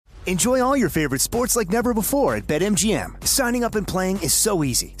Enjoy all your favorite sports like never before at BetMGM. Signing up and playing is so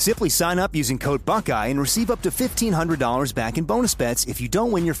easy. Simply sign up using code Buckeye and receive up to $1,500 back in bonus bets if you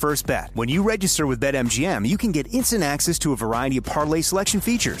don't win your first bet. When you register with BetMGM, you can get instant access to a variety of parlay selection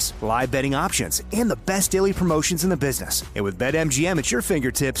features, live betting options, and the best daily promotions in the business. And with BetMGM at your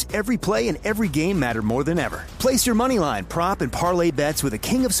fingertips, every play and every game matter more than ever. Place your moneyline, prop, and parlay bets with the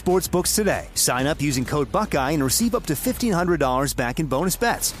king of sportsbooks today. Sign up using code Buckeye and receive up to $1,500 back in bonus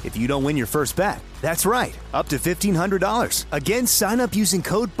bets if you don't win your first bet. That's right, up to $1,500. Again, sign up using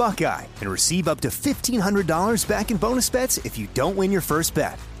code Buckeye and receive up to $1,500 back in bonus bets if you don't win your first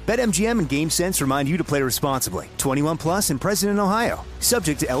bet. BetMGM and GameSense remind you to play responsibly. 21 plus and present in Ohio.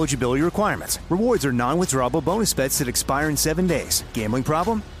 Subject to eligibility requirements. Rewards are non-withdrawable bonus bets that expire in 7 days. Gambling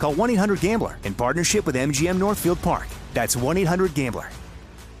problem? Call 1-800-GAMBLER in partnership with MGM Northfield Park. That's 1-800-GAMBLER.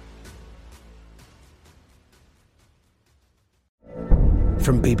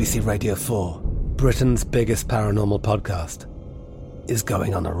 From BBC Radio 4, Britain's biggest paranormal podcast is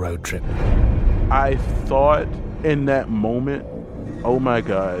going on a road trip. I thought in that moment, oh my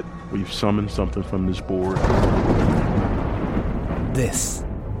God, we've summoned something from this board. This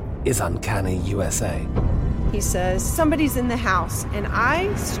is Uncanny USA. He says, somebody's in the house, and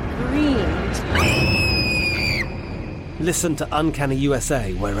I screamed. Listen to Uncanny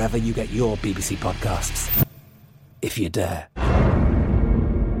USA wherever you get your BBC podcasts, if you dare.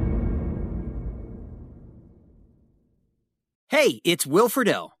 Hey, it's Will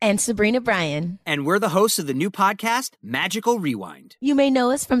Friedle. And Sabrina Bryan. And we're the hosts of the new podcast, Magical Rewind. You may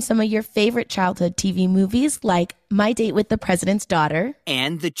know us from some of your favorite childhood TV movies like My Date with the President's Daughter.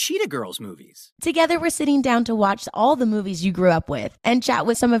 And the Cheetah Girls movies. Together, we're sitting down to watch all the movies you grew up with and chat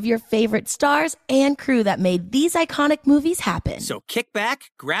with some of your favorite stars and crew that made these iconic movies happen. So kick back,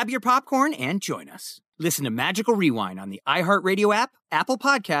 grab your popcorn, and join us. Listen to Magical Rewind on the iHeartRadio app, Apple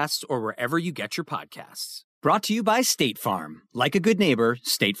Podcasts, or wherever you get your podcasts. Brought to you by State Farm. Like a good neighbor,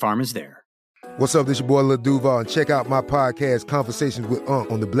 State Farm is there. What's up, this your boy Lil Duval, and check out my podcast, Conversations with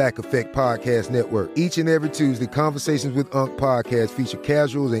Unc, on the Black Effect Podcast Network. Each and every Tuesday, Conversations with Unc podcast feature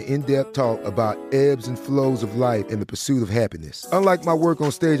casual and in-depth talk about ebbs and flows of life and the pursuit of happiness. Unlike my work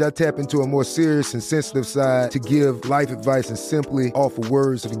on stage, I tap into a more serious and sensitive side to give life advice and simply offer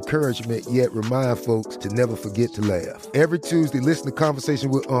words of encouragement, yet remind folks to never forget to laugh. Every Tuesday, listen to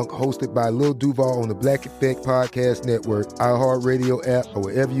Conversations with Unc, hosted by Lil Duval on the Black Effect Podcast Network, iHeartRadio app, or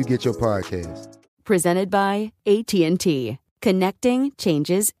wherever you get your podcasts. Presented by AT&T. Connecting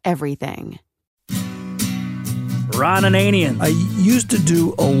changes everything. Ron Ananian. I used to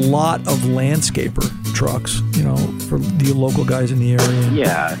do a lot of landscaper trucks, you know, for the local guys in the area.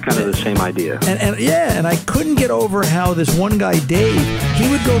 Yeah, kind of the same idea. And I couldn't get over how this one guy, Dave, he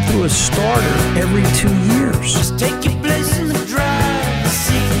would go through a starter every 2 years. Just take your place in the driver's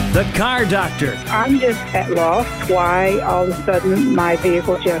seat. The Car Doctor. I'm just at loss why all of a sudden my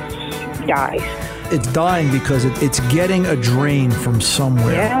vehicle just dies. It's dying because it's getting a drain from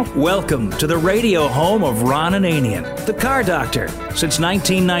somewhere. Yeah. Welcome to the radio home of Ron Ananian, the Car Doctor. Since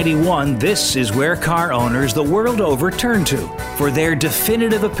 1991, this is where car owners the world over turn to for their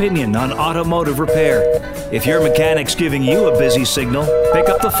definitive opinion on automotive repair. If your mechanic's giving you a busy signal, pick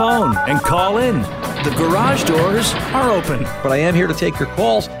up the phone and call in. The garage doors are open. But I am here to take your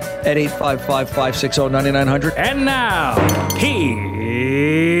calls at 855-560-9900. And now,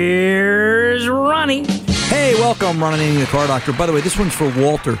 here's Ronnie. Hey, welcome, Ron Ananian, the Car Doctor. By the way, this one's for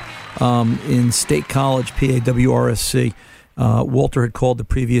Walter in State College, PAWRSC. Walter had called the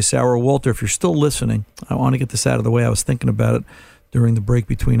previous hour. Walter, if you're still listening, I want to get this out of the way. I was thinking about it during the break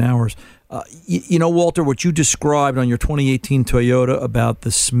between hours. You know, Walter, what you described on your 2018 Toyota about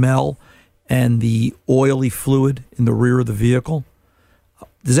the smell and the oily fluid in the rear of the vehicle,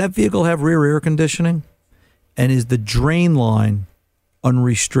 does that vehicle have rear air conditioning? And is the drain line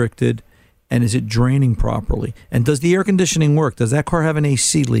unrestricted? And is it draining properly? And does the air conditioning work? Does that car have an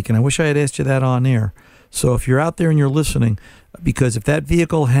AC leak? And I wish I had asked you that on air. So if you're out there and you're listening, because if that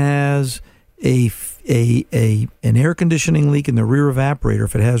vehicle has an air conditioning leak in the rear evaporator,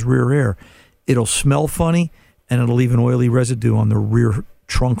 if it has rear air, it'll smell funny and it'll leave an oily residue on the rear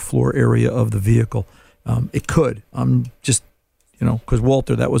trunk floor area of the vehicle. It could. I'm just, because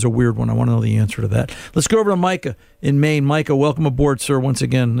Walter, that was a weird one. I want to know the answer to that. Let's go over to Micah in Maine. Micah, welcome aboard, sir. Once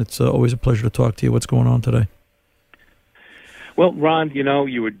again, it's always a pleasure to talk to you. What's going on today? Well, Ron, you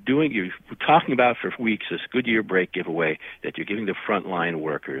were talking about for weeks this Goodyear brake giveaway that you're giving to frontline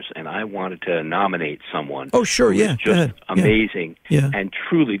workers, and I wanted to nominate someone. Oh, sure, yeah. Who's just amazing and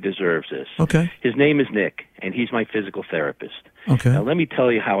truly deserves this. Okay. His name is Nick, and he's my physical therapist. Okay. Now, let me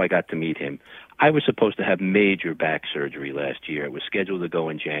tell you how I got to meet him. I was supposed to have major back surgery last year. It was scheduled to go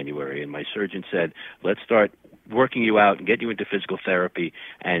in January, and my surgeon said, let's start working you out and get you into physical therapy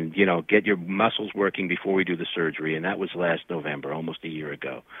and, get your muscles working before we do the surgery. And that was last November, almost a year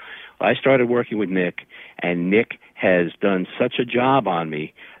ago. I started working with Nick, and Nick has done such a job on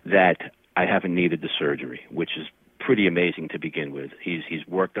me that I haven't needed the surgery, which is pretty amazing to begin with. He's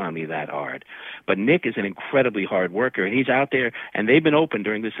worked on me that hard. But Nick is an incredibly hard worker, and he's out there, and they've been open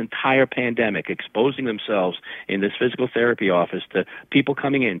during this entire pandemic, exposing themselves in this physical therapy office to people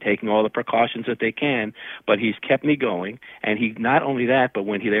coming in, taking all the precautions that they can, but he's kept me going. And he, not only that, but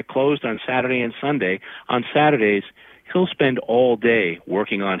when they're closed on Saturday and Sunday, on Saturdays, he'll spend all day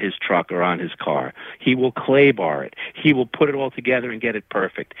working on his truck or on his car. He will clay bar it. He will put it all together and get it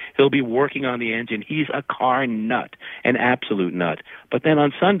perfect. He'll be working on the engine. He's a car nut, an absolute nut. But then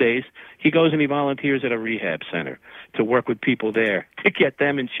on Sundays, he goes and he volunteers at a rehab center to work with people there to get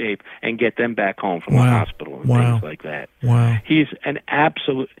them in shape and get them back home from the hospital and things like that. Wow. He's an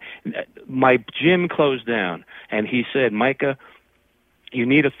absolute... My gym closed down, and he said, Micah, you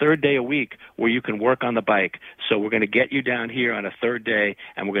need a third day a week where you can work on the bike. So we're going to get you down here on a third day,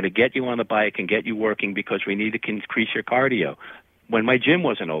 and we're going to get you on the bike and get you working because we need to increase your cardio. When my gym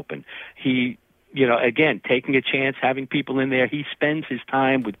wasn't open, he, again, taking a chance, having people in there, he spends his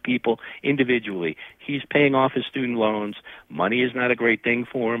time with people individually. He's paying off his student loans. Money is not a great thing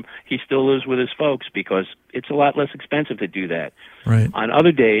for him. He still lives with his folks because it's a lot less expensive to do that. Right. On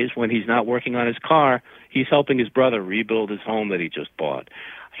other days, when he's not working on his car, he's helping his brother rebuild his home that he just bought.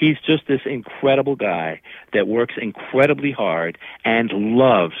 He's just this incredible guy that works incredibly hard and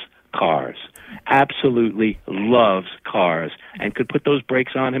loves cars. Absolutely loves cars and could put those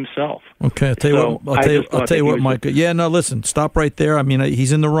brakes on himself. Okay, I'll tell you what, Micah. Yeah, no, listen, stop right there. I mean,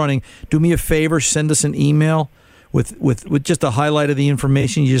 he's in the running. Do me a favor, send us an email with just a highlight of the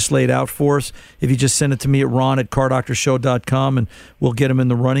information you just laid out for us. If you just send it to me at ron@cardoctorshow.com, and we'll get him in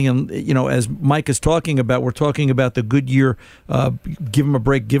the running. And, as Mike is talking about, we're talking about the Goodyear Give Him a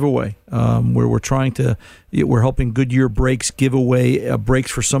Break giveaway, where we're helping Goodyear Brakes give away brakes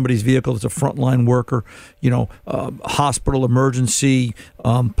for somebody's vehicle that's a frontline worker, hospital, emergency,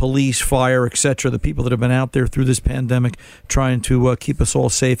 police, fire, etc. The people that have been out there through this pandemic trying to keep us all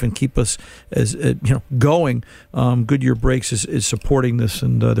safe and keep us as going. Goodyear Brakes is supporting this,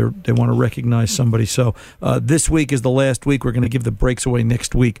 and they want to recognize somebody. So this week is the last week. We're going to give the brakes away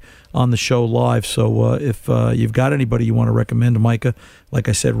next week on the show live. So if you've got anybody you want to recommend to Micah, like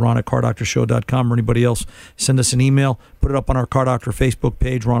I said, ron@cardoctorshow.com, or anybody else, send us an email. Put it up on our Car Doctor Facebook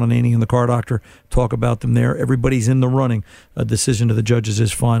page, Ron Ananian and the Car Doctor. Talk about them there. Everybody's in the running. A decision of the judges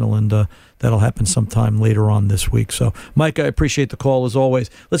is final, and that'll happen sometime later on this week. So, Mike, I appreciate the call as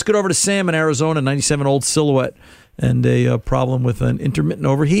always. Let's get over to Sam in Arizona, 97 Old Silhouette, and a problem with an intermittent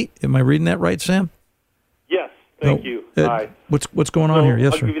overheat. Am I reading that right, Sam? Yes, thank you. Hi. What's going on here?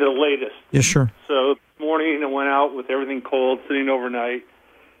 Yes, sir. I'll give you the latest. Yes, sure. So this morning I went out with everything cold, sitting overnight,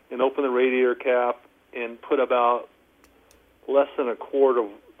 and opened the radiator cap and put about less than a quart of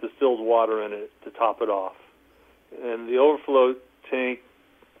distilled water in it to top it off. And the overflow tank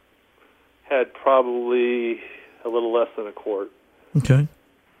had probably a little less than a quart. Okay.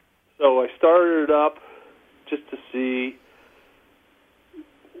 So I started it up just to see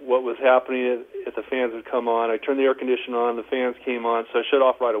what was happening if the fans would come on. I turned the air conditioner on, the fans came on, so I shut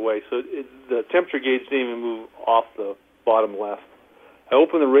off right away. So the temperature gauge didn't even move off the bottom left. I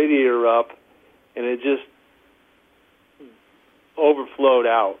opened the radiator up, and it just overflowed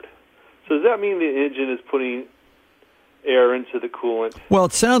out. So does that mean the engine is putting air into the coolant? Well,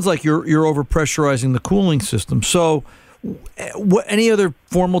 it sounds like you're overpressurizing the cooling system. So any other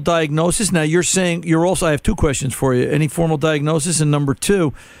formal diagnosis? Now, you're saying I have two questions for you. Any formal diagnosis? And number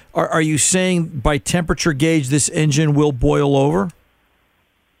two, are you saying by temperature gauge this engine will boil over?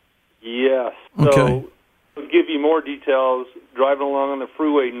 Yes. Okay. So to give you more details, driving along on the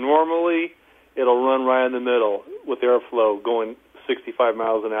freeway, normally it'll run right in the middle with airflow going 65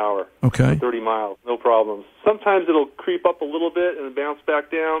 miles an hour. Okay. 30 miles, no problems. Sometimes it'll creep up a little bit and bounce back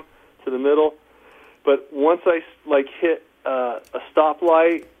down to the middle. But once I hit a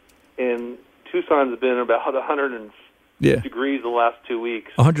stoplight, and Tucson's been about 100 degrees the last 2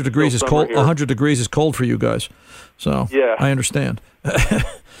 weeks. 100 degrees is cold. 100 degrees is cold for you guys. So yeah. I understand.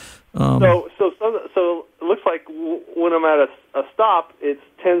 So it looks like when I'm at a stop, it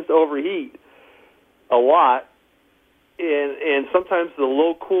tends to overheat a lot, and sometimes the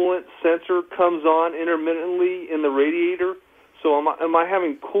low coolant sensor comes on intermittently in the radiator. So am I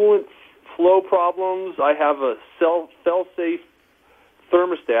having coolant flow problems? I have a cell-safe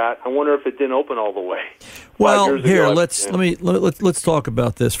thermostat. I wonder if it didn't open all the way. Well, here, let's talk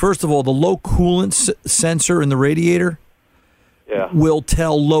about this. First of all, the low coolant sensor in the radiator will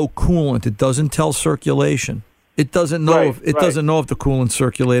tell low coolant. It doesn't tell circulation. It doesn't know doesn't know if the coolant's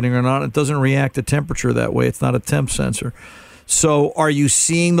circulating or not. It doesn't react to temperature that way. It's not a temp sensor. So, are you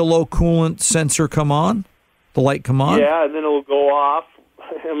seeing the low coolant sensor come on? The light come on? Yeah, and then it'll go off.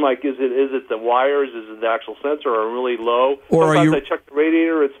 I'm like, is it the wires? Is it the actual sensor? Are really low? Or sometimes I check the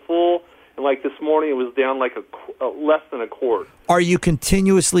radiator, it's full, and like this morning it was down like less than a quart. Are you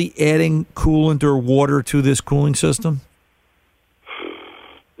continuously adding coolant or water to this cooling system?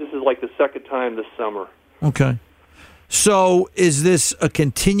 This is like the second time this summer. Okay. So is this a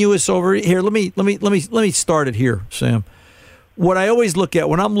continuous overheat? Here, let me start it here, Sam. What I always look at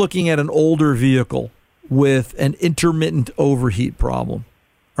when I'm looking at an older vehicle with an intermittent overheat problem,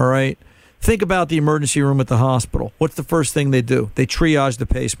 all right? Think about the emergency room at the hospital. What's the first thing they do? They triage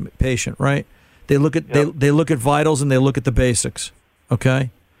the patient, right? They look at they look at vitals and they look at the basics.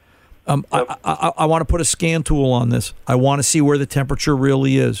 Okay. I want to put a scan tool on this. I want to see where the temperature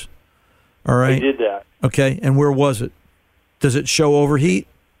really is. All right. I did that. Okay, and where was it? Does it show overheat?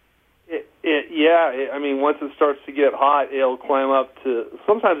 I mean, once it starts to get hot, it'll climb up to.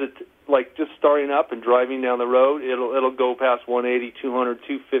 Sometimes it's like just starting up and driving down the road. It'll go past 180, 200,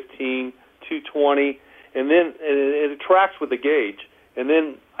 215, 220, and then it tracks with the gauge. And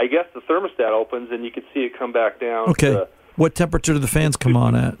then I guess the thermostat opens and you can see it come back down. Okay. What temperature do the fans come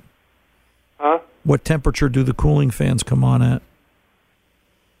on at? Huh? What temperature do the cooling fans come on at?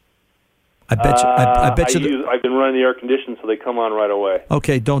 I bet you. I've been running the air conditioning, so they come on right away.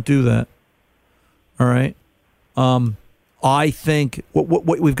 Okay, don't do that. All right. I think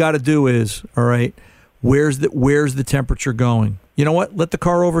what we've got to do is, all right, where's the temperature going? You know what? Let the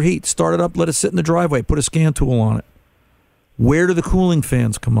car overheat. Start it up. Let it sit in the driveway. Put a scan tool on it. Where do the cooling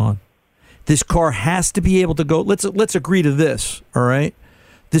fans come on? This car has to be able to go. Let's agree to this. All right.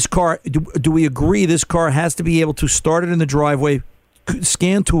 This car. Do we agree? This car has to be able to start it in the driveway.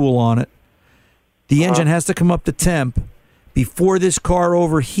 Scan tool on it. The engine has to come up to temp before this car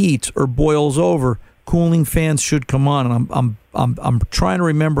overheats or boils over. Cooling fans should come on, and I'm trying to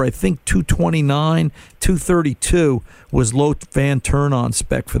remember. I think 229, 232 was low fan turn on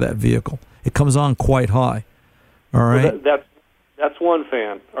spec for that vehicle. It comes on quite high. All right, well, that's one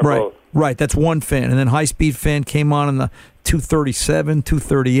fan. Or right, both. Right. That's one fan, and then high speed fan came on in the 237,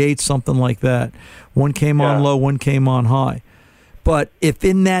 238, something like that. One came on low, one came on high. But if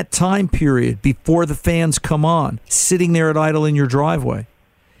in that time period before the fans come on, sitting there at idle in your driveway,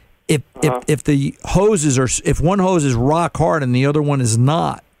 if the hoses are, if one hose is rock hard and the other one is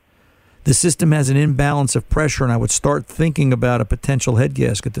not, the system has an imbalance of pressure, and I would start thinking about a potential head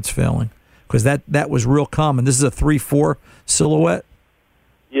gasket that's failing, because that was real common. This is a 3.4 Silhouette.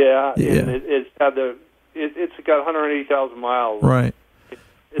 Yeah. And it's got 180,000 miles. Right.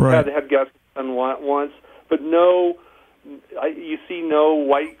 It's had the head gasket done once, but no. You see no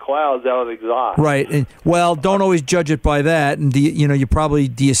white clouds out of the exhaust. Right. And, well, don't always judge it by that. And do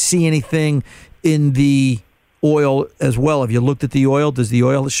you see anything in the oil as well? Have you looked at the oil? Does the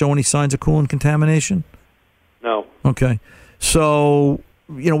oil show any signs of coolant contamination? No. Okay. So,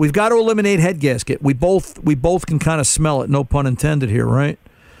 we've got to eliminate head gasket. We both can kind of smell it, no pun intended here, right?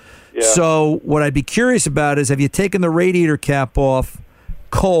 Yeah. So what I'd be curious about is, have you taken the radiator cap off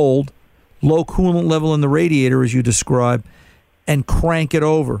cold, low coolant level in the radiator, as you described, and crank it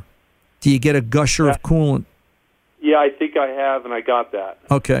over? Do you get a gusher of coolant? Yeah, I think I have, and I got that.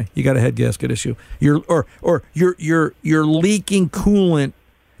 Okay, you got a head gasket issue. You're leaking coolant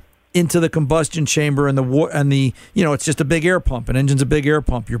into the combustion chamber, and it's just a big air pump. An engine's a big air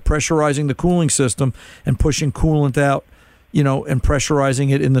pump. You're pressurizing the cooling system and pushing coolant out, and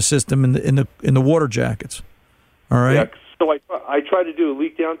pressurizing it in the system in the water jackets. All right. Yeah. So I tried to do a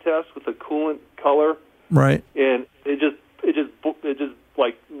leak down test with a coolant color, right? And it just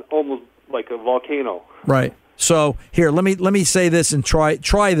like almost like a volcano, right? So here, let me say this and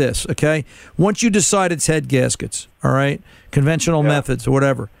try this, okay? Once you decide it's head gaskets, all right, conventional methods or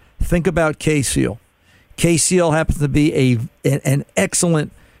whatever, think about K-Seal. K-Seal happens to be an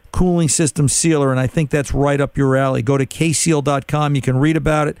excellent cooling system sealer, and I think that's right up your alley. Go to kseal.com. You can read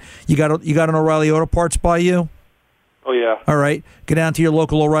about it. You got an O'Reilly Auto Parts by you? Oh, yeah. All right. Go down to your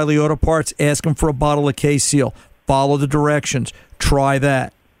local O'Reilly Auto Parts. Ask them for a bottle of K-Seal. Follow the directions. Try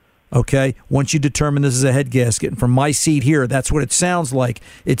that. Okay? Once you determine this is a head gasket, and from my seat here, that's what it sounds like.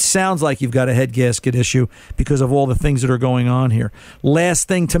 It sounds like you've got a head gasket issue because of all the things that are going on here. Last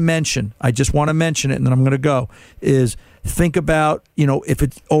thing to mention, I just want to mention it, and then I'm going to go, is think about, if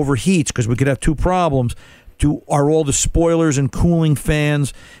it overheats, because we could have two problems. Are all the spoilers and cooling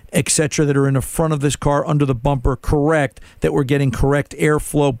fans, etc., that are in the front of this car under the bumper correct, that we're getting correct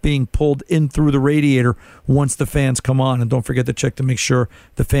airflow being pulled in through the radiator once the fans come on? And don't forget to check to make sure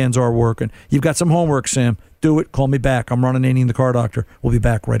the fans are working. You've got some homework, Sam. Do it. Call me back. I'm Ron Ananian, the Car Doctor. We'll be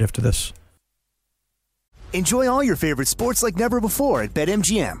back right after this. Enjoy all your favorite sports like never before at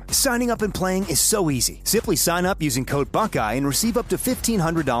BetMGM. Signing up and playing is so easy. Simply sign up using code Buckeye and receive up to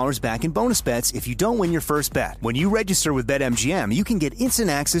 $1,500 back in bonus bets if you don't win your first bet. When you register with BetMGM, you can get instant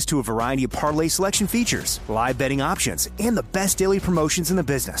access to a variety of parlay selection features, live betting options, and the best daily promotions in the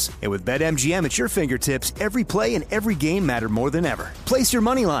business. And with BetMGM at your fingertips, every play and every game matter more than ever. Place your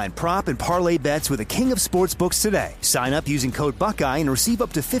moneyline, prop, and parlay bets with the king of sportsbooks today. Sign up using code Buckeye and receive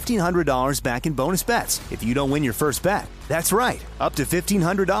up to $1,500 back in bonus bets if you don't win your first bet. That's right, up to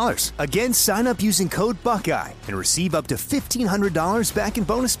 $1,500. Again, sign up using code Buckeye and receive up to $1,500 back in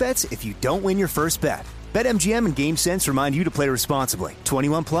bonus bets if you don't win your first bet. BetMGM and GameSense remind you to play responsibly.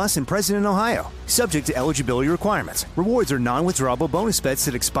 21 plus and present in Ohio. Subject to eligibility requirements. Rewards are non-withdrawable bonus bets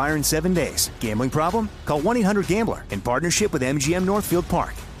that expire in 7 days. Gambling problem? Call 1-800-GAMBLER in partnership with MGM Northfield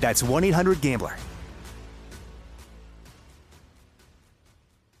Park. That's 1-800-GAMBLER.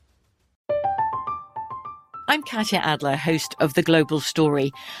 I'm Katya Adler, host of The Global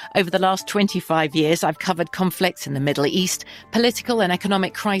Story. Over the last 25 years, I've covered conflicts in the Middle East, political and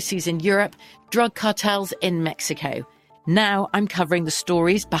economic crises in Europe, drug cartels in Mexico. Now I'm covering the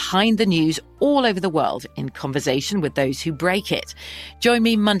stories behind the news all over the world in conversation with those who break it. Join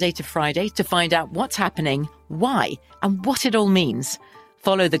me Monday to Friday to find out what's happening, why, and what it all means.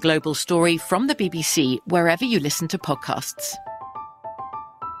 Follow The Global Story from the BBC wherever you listen to podcasts.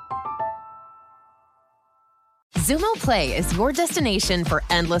 Xumo Play is your destination for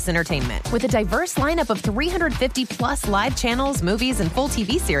endless entertainment. With a diverse lineup of 350-plus live channels, movies, and full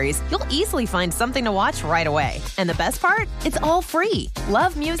TV series, you'll easily find something to watch right away. And the best part? It's all free.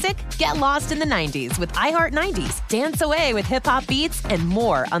 Love music? Get lost in the 90s with iHeart 90s, dance away with hip-hop beats, and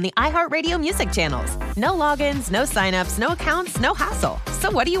more on the iHeartRadio music channels. No logins, no signups, no accounts, no hassle. So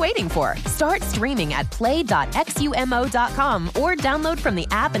what are you waiting for? Start streaming at play.xumo.com or download from the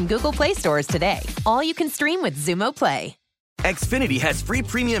app and Google Play stores today. All you can stream with Xumo Play. Xfinity has free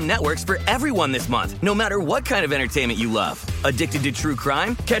premium networks for everyone this month, no matter what kind of entertainment you love. Addicted to true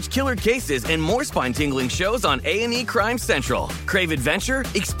crime? Catch killer cases and more spine-tingling shows on A&E Crime Central. Crave adventure?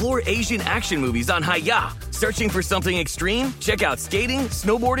 Explore Asian action movies on Hi-Ya. Searching for something extreme? Check out skating,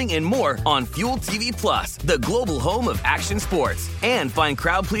 snowboarding, and more on Fuel TV Plus, the global home of action sports. And find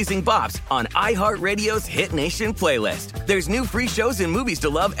crowd-pleasing bops on iHeartRadio's Hit Nation playlist. There's new free shows and movies to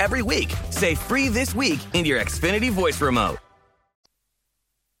love every week. Say free this week in your Xfinity voice remote.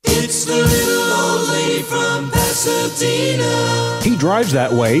 It's the little old lady from Pasadena. He drives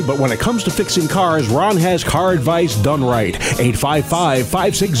that way, but when it comes to fixing cars, Ron has car advice done right.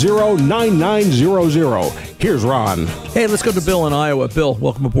 855-560-9900. Here's Ron. Hey, let's go to Bill in Iowa. Bill,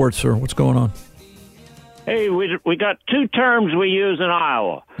 welcome aboard, sir. What's going on? Hey, we got two terms we use in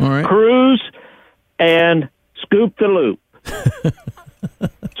Iowa. All right. Cruise and scoop the loop.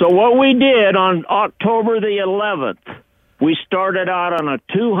 So what we did on October the 11th, we started out on a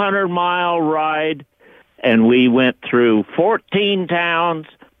 200-mile ride, and we went through 14 towns,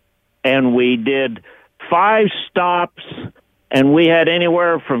 and we did 5 stops, and we had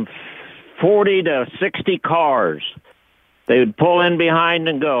anywhere from 40 to 60 cars. They would pull in behind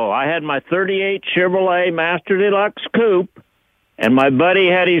and go. I had my 38 Chevrolet Master Deluxe Coupe, and my buddy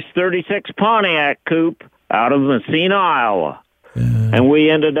had his 36 Pontiac Coupe out of Messina, Iowa. And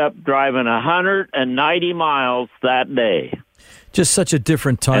we ended up driving 190 miles that day. Just such a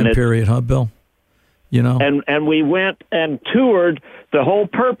different time period, huh, Bill? You know? And we went and toured. The whole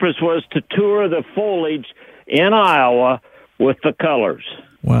purpose was to tour the foliage in Iowa with the colors.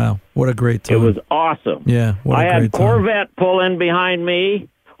 Wow, what a great time. It was awesome. Yeah, what a I great had Corvette pull in behind me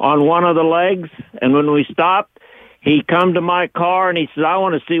on one of the legs, and when we stopped, he come to my car, and he said, I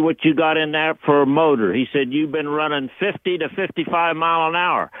want to see what you got in there for a motor. He said, you've been running 50 to 55 mile an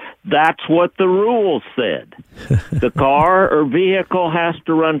hour. That's what the rules said. The car or vehicle has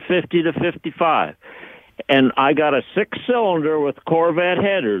to run 50 to 55. And I got a 6-cylinder with Corvette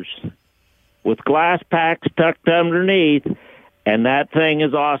headers with glass packs tucked underneath, and that thing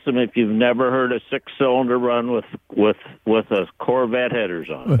is awesome if you've never heard a 6-cylinder run with a Corvette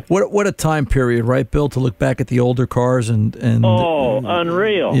headers on it. What a time period, right, Bill, to look back at the older cars and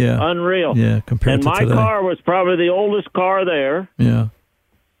unreal. Yeah. Unreal. Yeah, compared to today. And my car was probably the oldest car there. Yeah.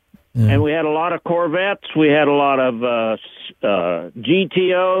 And we had a lot of Corvettes. We had a lot of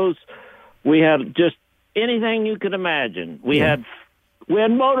GTOs. We had just anything you could imagine. We had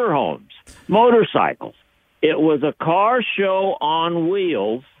motorhomes, motorcycles. It was a car show on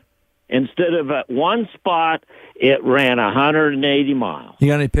wheels. Instead of at one spot, it ran 180 miles. You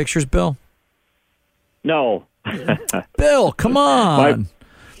got any pictures, Bill? No. Bill, come on.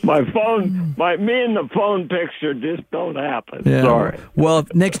 My phone, me and the phone picture just don't happen. Yeah. Sorry. Well,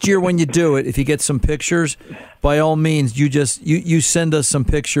 next year when you do it, if you get some pictures, by all means, you send us some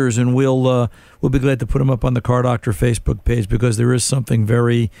pictures, and we'll be glad to put them up on the Car Doctor Facebook page, because there is something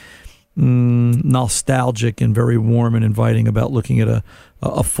very nostalgic and very warm and inviting about looking at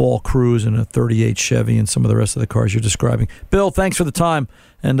a fall cruise and a 38 Chevy and some of the rest of the cars you're describing. Bill, thanks for the time,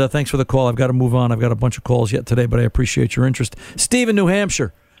 and thanks for the call. I've got to move on. I've got a bunch of calls yet today, but I appreciate your interest. Steve in New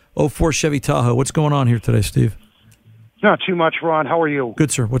Hampshire, 04 Chevy Tahoe. What's going on here today, Steve? Not too much, Ron. How are you?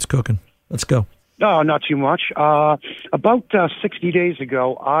 Good, sir. What's cooking? Let's go. No, not too much. About 60 days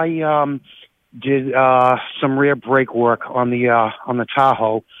ago, I did some rear brake work on the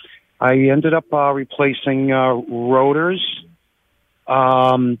Tahoe. I ended up replacing rotors,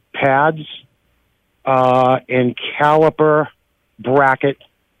 pads, and caliper bracket,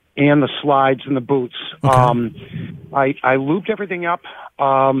 and the slides and the boots. Okay. I lubed everything up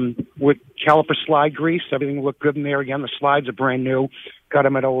with caliper slide grease. Everything looked good in there. Again, the slides are brand new. Got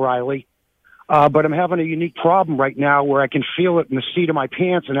them at O'Reilly. But I'm having a unique problem right now where I can feel it in the seat of my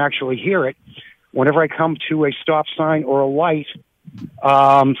pants and actually hear it whenever I come to a stop sign or a light.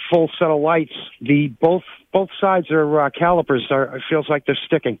 Full set of lights. Both sides are calipers. It feels like they're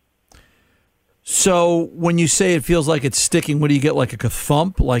sticking. So when you say it feels like it's sticking, what do you get, like a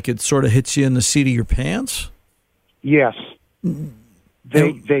thump? Like it sort of hits you in the seat of your pants? Yes. They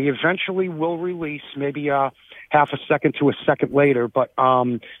eventually will release, maybe half a second to a second later, but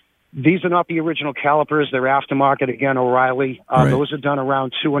these are not the original calipers. They're aftermarket, again, O'Reilly. Right. Those are done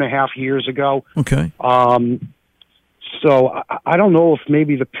around 2.5 years ago. Okay. So I don't know if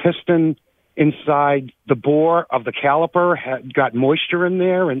maybe the piston inside the bore of the caliper had got moisture in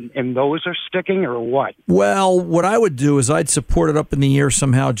there and those are sticking, or what? Well, what I would do is I'd support it up in the air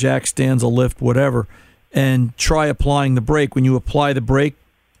somehow, jack stands, a lift, whatever, and try applying the brake. When you apply the brake,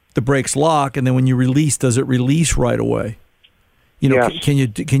 the brakes lock, and then when you release, does it release right away? You know, yes. Can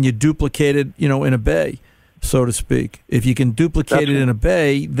you duplicate it, in a bay, so to speak? If you can duplicate it in a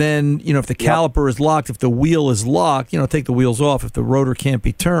bay, then, if the caliper is locked, if the wheel is locked, take the wheels off. If the rotor can't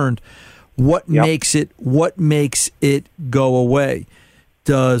be turned, what makes it go away?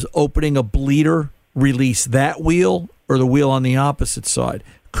 Does opening a bleeder release that wheel or the wheel on the opposite side?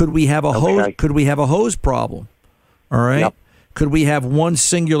 Could we have a hose? Could we have a hose problem? All right. Yep. Could we have one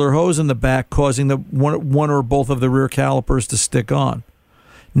singular hose in the back causing the one or both of the rear calipers to stick on?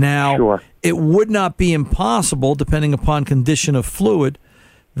 Now, It would not be impossible, depending upon condition of fluid,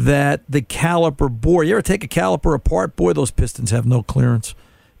 that the caliper bore. You ever take a caliper apart? Boy, those pistons have no clearance.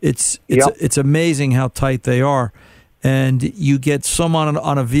 It's amazing how tight they are, and you get some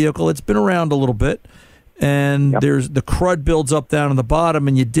on a vehicle. It's been around a little bit, and there's the crud builds up down on the bottom,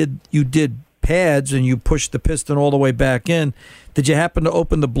 and you did pads and you pushed the piston all the way back in. Did you happen to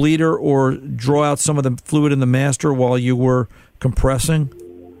open the bleeder or draw out some of the fluid in the master while you were compressing?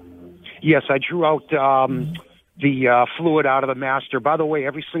 Yes, I drew out the fluid out of the master. By the way,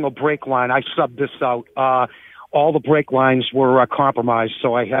 every single brake line, I subbed this out. All the brake lines were compromised,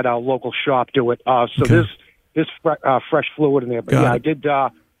 so I had a local shop do it. There's fresh fluid in there. But I did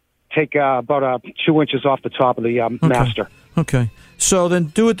take about 2 inches off the top of the master. Okay. So then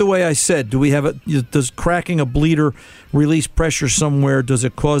do it the way I said. Does cracking a bleeder release pressure somewhere? Does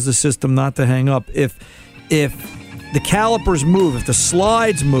it cause the system not to hang up? If the calipers move, if the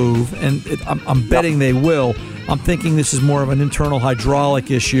slides move, and I'm betting they will, I'm thinking this is more of an internal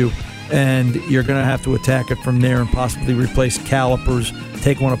hydraulic issue, and you're going to have to attack it from there and possibly replace calipers,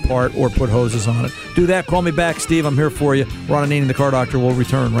 take one apart, or put hoses on it. Do that. Call me back, Steve. I'm here for you. Ron Ananian, the Car Doctor, will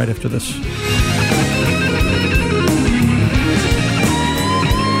return right after this.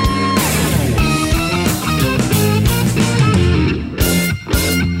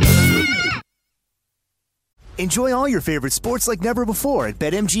 Enjoy all your favorite sports like never before at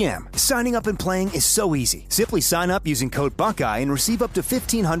BetMGM. Signing up and playing is so easy. Simply sign up using code Buckeye and receive up to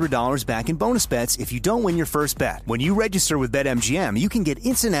 $1,500 back in bonus bets if you don't win your first bet. When you register with BetMGM, you can get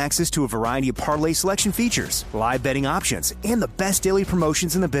instant access to a variety of parlay selection features, live betting options, and the best daily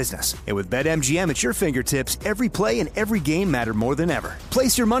promotions in the business. And with BetMGM at your fingertips, every play and every game matter more than ever.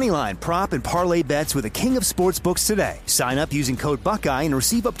 Place your moneyline, prop, and parlay bets with the king of sportsbooks today. Sign up using code Buckeye and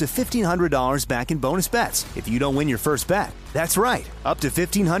receive up to $1,500 back in bonus bets if you don't win your first bet. That's right, up to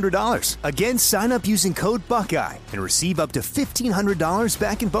 $1,500. Again, sign up using code Buckeye and receive up to $1,500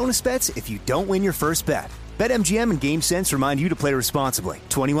 back in bonus bets if you don't win your first bet. BetMGM and GameSense remind you to play responsibly.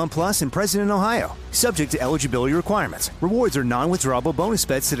 21 plus and present in Ohio. Subject to eligibility requirements. Rewards are non-withdrawable bonus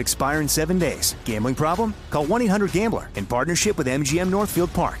bets that expire in 7 days. Gambling problem? Call 1-800-GAMBLER in partnership with MGM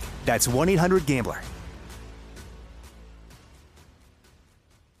Northfield Park. That's 1-800-GAMBLER.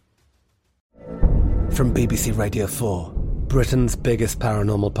 From BBC Radio 4, Britain's biggest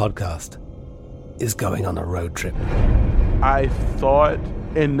paranormal podcast is going on a road trip. I thought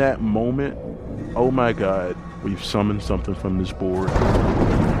in that moment, oh my God, we've summoned something from this board.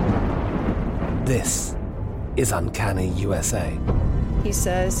 This is Uncanny USA. He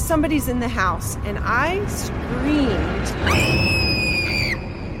says, somebody's in the house, and I screamed.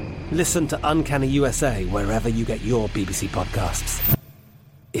 Listen to Uncanny USA wherever you get your BBC podcasts,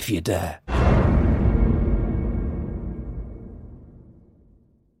 if you dare.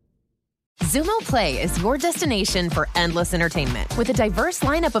 Xumo Play is your destination for endless entertainment. With a diverse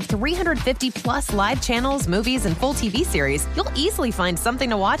lineup of 350-plus live channels, movies, and full TV series, you'll easily find something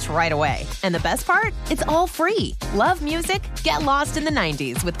to watch right away. And the best part? It's all free. Love music? Get lost in the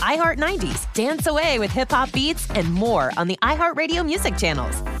 90s with iHeart 90s, dance away with hip-hop beats, and more on the iHeartRadio music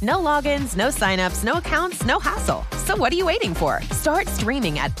channels. No logins, no signups, no accounts, no hassle. So what are you waiting for? Start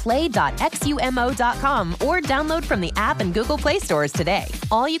streaming at play.xumo.com or download from the app and Google Play stores today.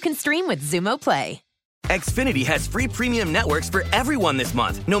 All you can stream with Xumo Play. Xfinity has free premium networks for everyone this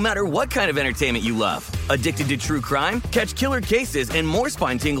month, no matter what kind of entertainment you love. Addicted to true crime? Catch killer cases and more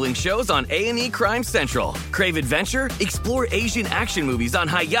spine-tingling shows on A&E Crime Central. Crave adventure? Explore Asian action movies on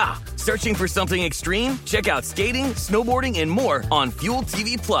Hi-Ya. Searching for something extreme? Check out skating, snowboarding, and more on Fuel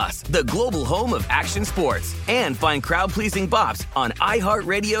TV Plus, the global home of action sports. And find crowd-pleasing bops on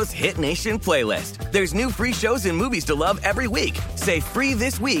iHeartRadio's Hit Nation playlist. There's new free shows and movies to love every week. Say free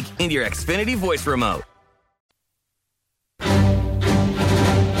this week in your Xfinity voice remote.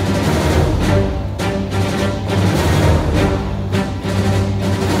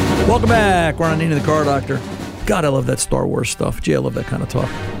 Welcome back. We're on Nina the Car Doctor. God, I love that Star Wars stuff. Gee, I love that kind of talk.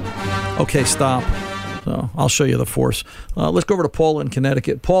 Okay, stop. So I'll show you the force. Let's go over to Paula in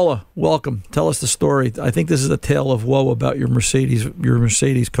Connecticut. Paula, welcome. Tell us the story. I think this is a tale of woe about your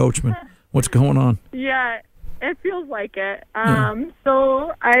Mercedes Coachman. What's going on? Yeah, it feels like it.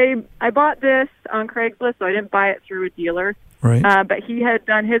 So I bought this on Craigslist, so I didn't buy it through a dealer. Right. But he had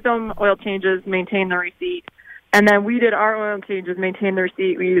done his own oil changes, maintained the receipt. And then we did our oil changes, maintained the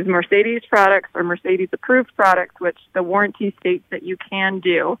receipt. We used Mercedes products or Mercedes-approved products, which the warranty states that you can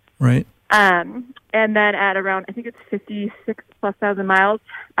do. Right. And then at around, I think it's 56,000+ miles,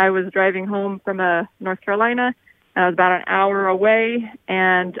 I was driving home from North Carolina. I was about an hour away,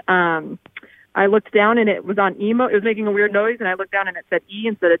 and I looked down, and it was on E mode. It was making a weird noise, and I looked down, and it said E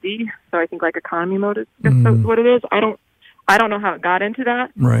instead of D. So I think like economy mode is what it is. I don't know how it got into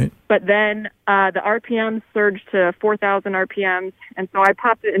that. Right. But then the RPMs surged to 4,000 RPMs, and so I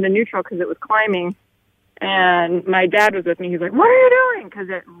popped it into neutral because it was climbing. And my dad was with me. He's like, "What are you doing?" Because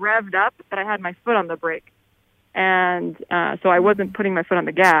it revved up, but I had my foot on the brake. And so I wasn't putting my foot on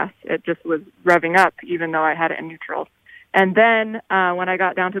the gas. It just was revving up, even though I had it in neutral. And then when I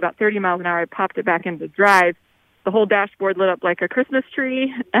got down to about 30 miles an hour, I popped it back into drive. The whole dashboard lit up like a Christmas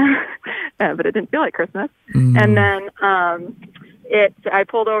tree, but it didn't feel like Christmas. And then I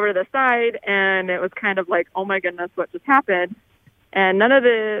pulled over to the side, and it was kind of like, oh my goodness, what just happened? And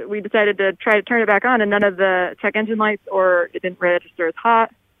we decided to try to turn it back on, and none of the check engine lights or it didn't register as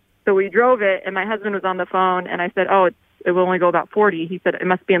hot. So we drove it, and my husband was on the phone, and I said, it will only go about 40. He said, it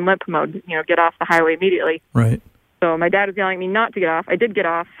must be in limp mode, get off the highway immediately. Right. So my dad was yelling at me not to get off. I did get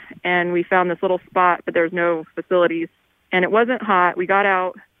off, and we found this little spot, but there was no facilities. And it wasn't hot. We got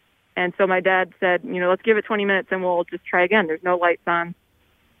out, and so my dad said, let's give it 20 minutes, and we'll just try again. There's no lights on.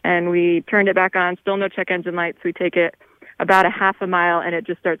 And we turned it back on, still no check engine lights. We take it about a half a mile, and it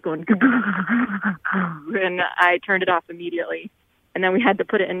just starts going, and I turned it off immediately. And then we had to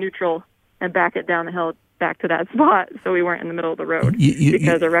put it in neutral and back it down the hill back to that spot, so we weren't in the middle of the road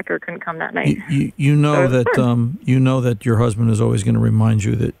because a wrecker couldn't come that night. You know that your husband is always going to remind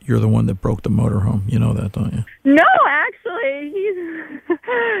you that you're the one that broke the motorhome. You know that, don't you? No, actually,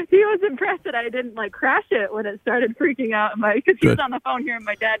 he was impressed that I didn't crash it when it started freaking out. Because he was on the phone hearing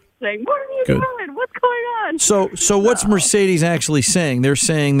my dad saying, "What are you doing? What's going on?" So what's Mercedes actually saying? They're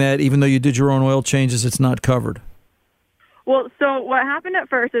saying that even though you did your own oil changes, it's not covered. Well, so what happened at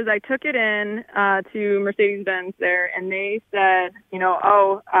first is I took it in to Mercedes-Benz there, and they said,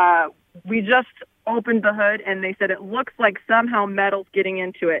 we just opened the hood, and they said it looks like somehow metal's getting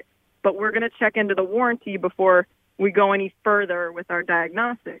into it, but we're going to check into the warranty before we go any further with our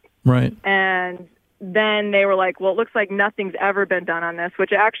diagnostic. Right. And then they were like, well, it looks like nothing's ever been done on this,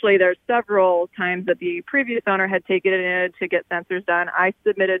 which actually there's several times that the previous owner had taken it in to get sensors done. I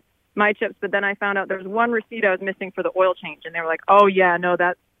submitted my chips, but then I found out there was one receipt I was missing for the oil change, and they were like, oh, yeah, no,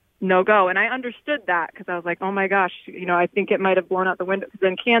 that's no go. And I understood that because I was like, oh, my gosh, I think it might have blown out the window, because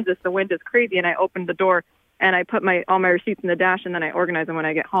in Kansas, the wind is crazy, and I opened the door, and I put all my receipts in the dash, and then I organize them when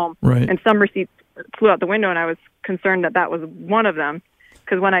I get home. Right. And some receipts flew out the window, and I was concerned that was one of them.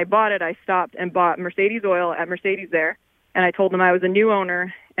 Because when I bought it, I stopped and bought Mercedes oil at Mercedes there, and I told them I was a new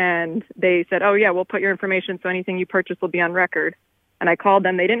owner, and they said, oh, yeah, we'll put your information so anything you purchase will be on record. And I called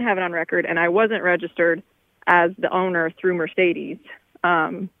them. They didn't have it on record, and I wasn't registered as the owner through Mercedes.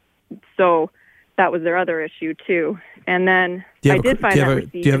 So that was their other issue, too. And then I did find that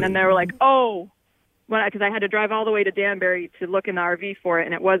receipt, and then they were like, oh, because I had to drive all the way to Danbury to look in the RV for it,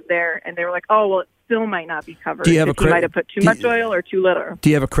 and it was there, and they were like, oh, well, it still might not be covered. Do you have you might have put too much oil or too little. Do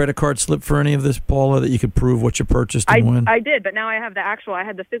you have a credit card slip for any of this, Paula, that you could prove what you purchased and when? I did, but now I have I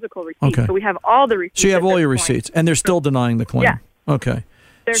had the physical receipt, so we have all the receipts. So you have all your receipts, and they're still denying the claim? Yeah. Okay.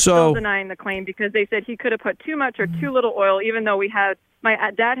 They're still denying the claim because they said he could have put too much or too little oil, even though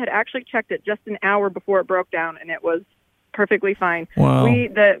my dad had actually checked it just an hour before it broke down, and it was perfectly fine. Wow.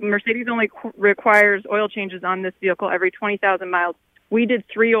 The Mercedes only requires oil changes on this vehicle every 20,000 miles. We did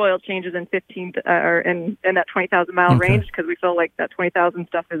 3 oil changes in 15 in that 20,000 mile range because we felt like that 20,000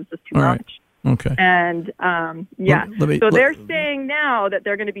 stuff is just too much. Okay. And yeah, they're saying now that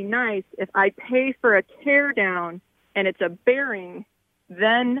they're going to be nice if I pay for a tear down and it's a bearing.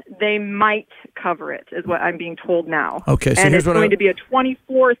 Then they might cover it, is what I'm being told now. Okay, so and here's it's going to be a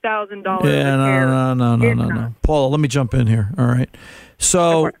 $24,000. Yeah, no. Paula, let me jump in here. All right.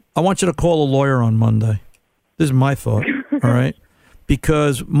 So I want you to call a lawyer on Monday. This is my thought. All right.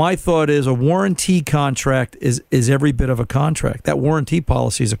 Because my thought is a warranty contract is every bit of a contract. That warranty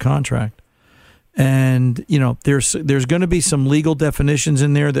policy is a contract. And, there's going to be some legal definitions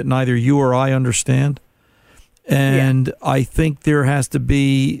in there that neither you or I understand. And I think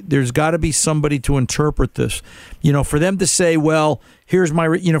there's got to be somebody to interpret this, for them to say, well, here's my,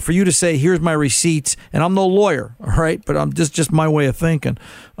 for you to say, here's my receipts, and I'm no lawyer, all right, but I'm just my way of thinking.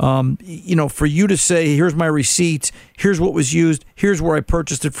 For you to say, here's my receipts, here's what was used, here's where I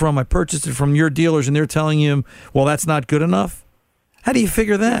purchased it from your dealers, and they're telling you, well, that's not good enough. How do you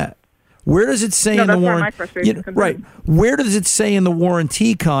figure that? Where does it say in the warranty? Right. Where does it say in the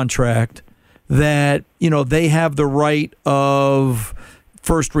warranty contract that they have the right of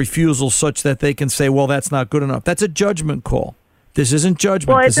first refusal such that they can say, well, that's not good enough? That's a judgment call. This isn't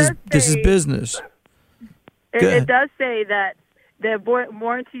judgment. Well, this is business. It does say that the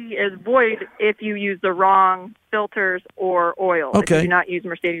warranty is void if you use the wrong filters or oil. Okay. If you do not use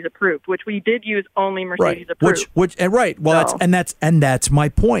Mercedes approved, which we did use only Mercedes approved. Well, that's my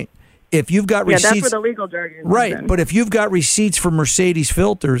point. If you've got receipts, that's where the legal jargon right? in. But if you've got receipts for Mercedes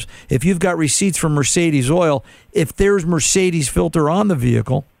filters, if you've got receipts for Mercedes oil, if there's Mercedes filter on the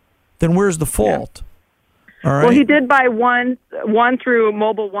vehicle, then where's the fault? All right. Well, he did buy one through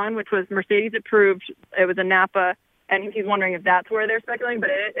Mobile One, which was Mercedes approved. It was a Napa, and he's wondering if that's where they're speculating. But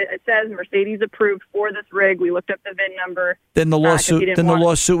it says Mercedes approved for this rig. We looked up the VIN number. Then the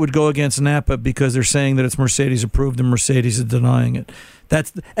lawsuit would go against Napa because they're saying that it's Mercedes approved and Mercedes is denying it.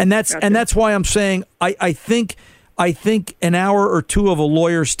 That's why I'm saying I think an hour or two of a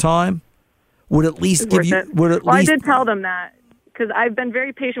lawyer's time would at least give you I did tell them that because I've been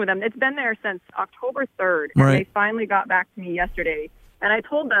very patient with them. It's been there since October 3rd, and they finally got back to me yesterday. And I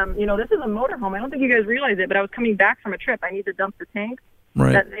told them, this is a motorhome. I don't think you guys realize it, but I was coming back from a trip. I need to dump the tank.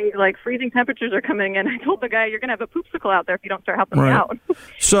 Right. That freezing temperatures are coming in. I told the guy, you're going to have a poopsicle out there if you don't start helping me out.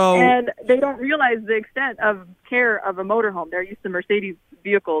 So, and they don't realize the extent of care of a motorhome. They're used to Mercedes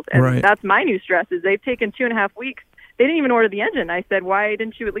vehicles, and that's my new stress. Is they've taken 2.5 weeks. They didn't even order the engine. I said, why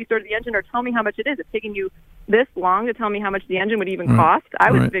didn't you at least order the engine or tell me how much it is? It's taking you this long to tell me how much the engine would even cost.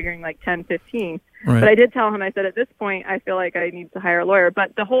 I was figuring like 10, 15. But I did tell him, I said, at this point, I feel like I need to hire a lawyer.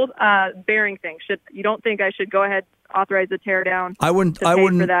 But the whole bearing thing, you don't think I should go ahead authorize the tear down? I wouldn't. For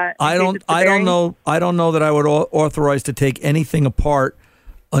that I don't know. I don't know that I would authorize to take anything apart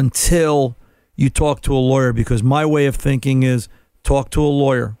until you talk to a lawyer. Because my way of thinking is talk to a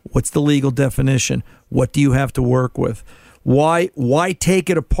lawyer. What's the legal definition? What do you have to work with? Why take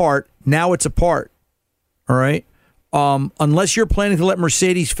it apart? Now it's apart. All right. Unless you're planning to let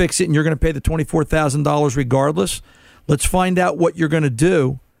Mercedes fix it and you're going to pay the $24,000 regardless, let's find out what you're going to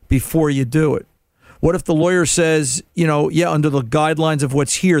do before you do it. What if the lawyer says, under the guidelines of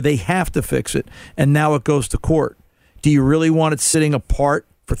what's here, they have to fix it, and now it goes to court? Do you really want it sitting apart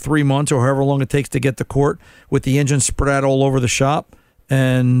for 3 months or however long it takes to get to court with the engine spread out all over the shop?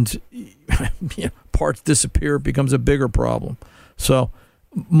 And parts disappear, it becomes a bigger problem. So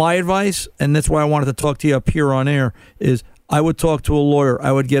my advice, and that's why I wanted to talk to you up here on air, is I would talk to a lawyer.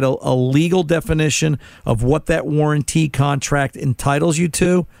 I would get a legal definition of what that warranty contract entitles you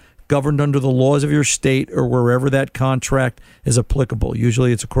to, governed under the laws of your state or wherever that contract is applicable.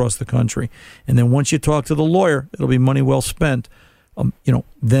 Usually it's across the country. And then once you talk to the lawyer, it'll be money well spent.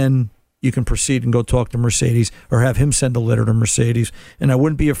 Then you can proceed and go talk to Mercedes or have him send a letter to Mercedes. And I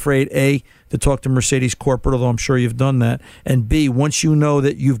wouldn't be afraid, A, to talk to Mercedes corporate, although I'm sure you've done that. And B, once you know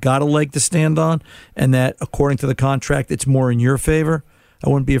that you've got a leg to stand on and that according to the contract it's more in your favor, I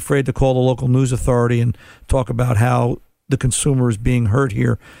wouldn't be afraid to call the local news authority and talk about how the consumer is being hurt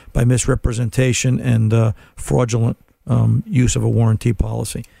here by misrepresentation and fraudulent use of a warranty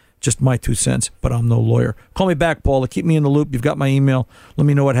policy. Just my 2 cents, but I'm no lawyer. Call me back, Paula. Keep me in the loop. You've got my email. Let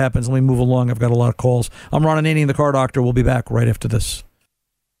me know what happens. Let me move along. I've got a lot of calls. I'm Ron Ananian, the Car Doctor. We'll be back right after this.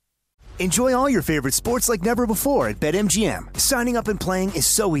 Enjoy all your favorite sports like never before at BetMGM. Signing up and playing is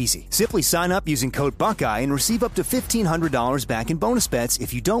so easy. Simply sign up using code Buckeye and receive up to $1,500 back in bonus bets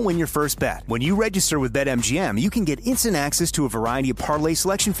if you don't win your first bet. When you register with BetMGM, you can get instant access to a variety of parlay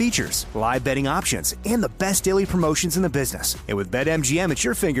selection features, live betting options, and the best daily promotions in the business. And with BetMGM at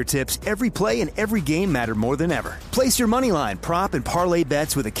your fingertips, every play and every game matter more than ever. Place your moneyline, prop, and parlay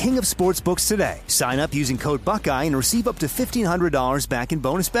bets with the king of sportsbooks today. Sign up using code Buckeye and receive up to $1,500 back in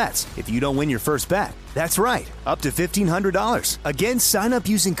bonus bets if you don't win your first bet. That's right, up to $1,500. Again, sign up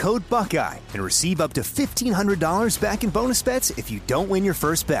using code Buckeye and receive up to $1,500 back in bonus bets if you don't win your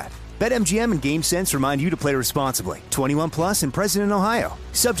first bet. BetMGM and GameSense remind you to play responsibly. 21 plus and present in Ohio.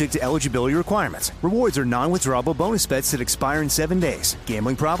 Subject to eligibility requirements. Rewards are non-withdrawable bonus bets that expire in 7 days.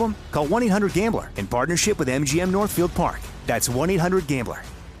 Gambling problem? Call 1-800-GAMBLER in partnership with MGM Northfield Park. That's 1-800-GAMBLER.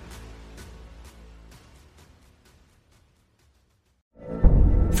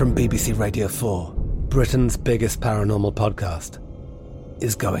 From BBC Radio 4, Britain's biggest paranormal podcast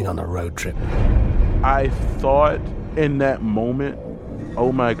is going on a road trip. I thought in that moment,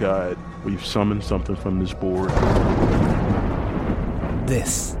 oh my God, we've summoned something from this board.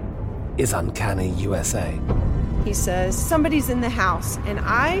 This is Uncanny USA. He says, somebody's in the house, and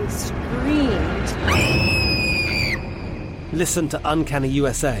I screamed. Listen to Uncanny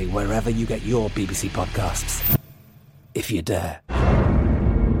USA wherever you get your BBC podcasts, if you dare.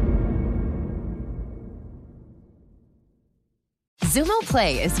 Xumo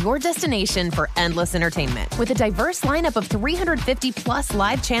Play is your destination for endless entertainment. With a diverse lineup of 350 plus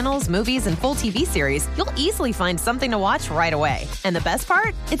live channels, movies, and full TV series, you'll easily find something to watch right away. And the best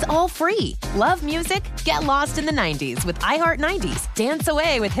part? It's all free. Love music? Get lost in the 90s with iHeart 90s, dance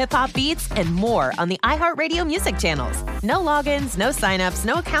away with hip-hop beats, and more on the iHeartRadio music channels. No logins, no signups,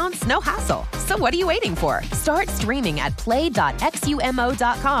 no accounts, no hassle. So what are you waiting for? Start streaming at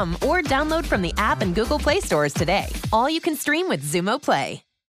play.xumo.com or download from the app and Google Play stores today. All you can stream with Xumo Play.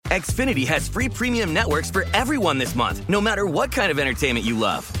 Xfinity has free premium networks for everyone this month, no matter what kind of entertainment you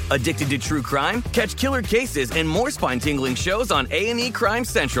love. Addicted to true crime? Catch killer cases and more spine-tingling shows on A&E Crime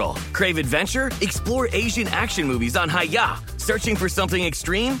Central. Crave adventure? Explore Asian action movies on Hi-YAH. Searching for something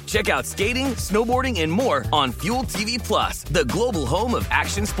extreme? Check out skating, snowboarding, and more on Fuel TV Plus, the global home of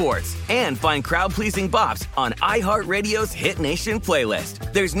action sports. And find crowd-pleasing bops on iHeartRadio's Hit Nation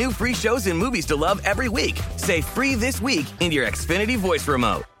playlist. There's new free shows and movies to love every week. Say free this week in your Xfinity voice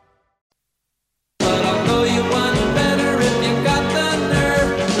remote. But I'll know you one better if you got the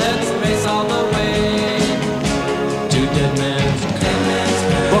nerve. Let's race all the way to Dead Man's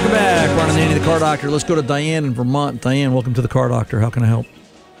Curve. Welcome back, Ron Ananian, the Car Doctor. Let's go to Diane in Vermont. Diane, welcome to the Car Doctor. How can I help?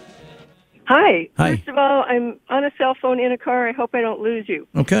 Hi. Hi. First of all, I'm on a cell phone in a car. I hope I don't lose you.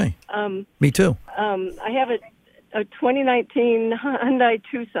 Okay. Me too. I have a 2019 Hyundai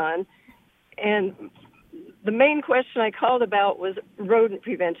Tucson, and the main question I called about was rodent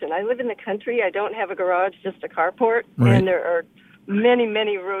prevention. I live in the country. I don't have a garage, just a carport, Right. and there are many,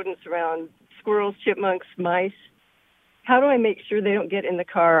 many rodents around, squirrels, chipmunks, mice. How do I make sure they don't get in the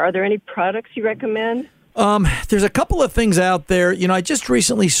car? Are there any products you recommend? There's a couple of things out there. You know, I just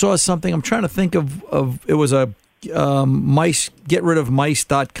recently saw something. I'm trying to think of it was a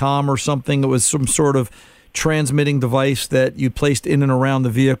getridofmice.com or something. It was some sort of transmitting device that you placed in and around the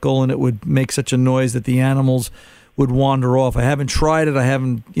vehicle, and it would make such a noise that the animals would wander off. I haven't tried it. I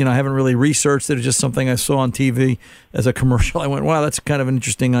haven't really researched it. It's just something I saw on TV as a commercial. I went, wow, that's kind of an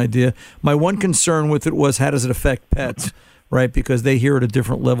interesting idea. My one concern with it was, how does it affect pets, right? Because they hear at a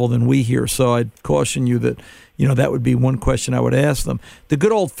different level than we hear. So I'd caution you that, that would be one question I would ask them. The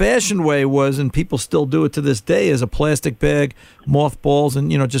good old-fashioned way was, and people still do it to this day, is a plastic bag, mothballs,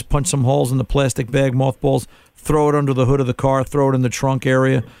 and, just punch some holes in the plastic bag, mothballs, throw it under the hood of the car, throw it in the trunk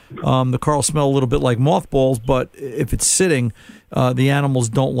area. The car will smell a little bit like mothballs, but if it's sitting, the animals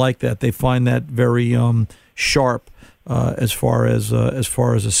don't like that. They find that very sharp as far as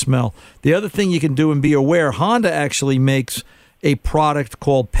a smell. The other thing you can do and be aware, Honda actually makes a product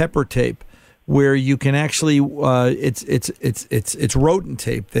called pepper tape, where you can actually it's rodent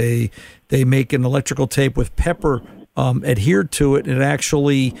tape. They make an electrical tape with pepper adhered to it, and it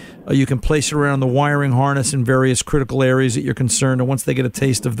actually you can place it around the wiring harness in various critical areas that you're concerned. And once they get a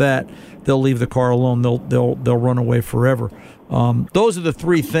taste of that, they'll leave the car alone. They'll run away forever. Those are the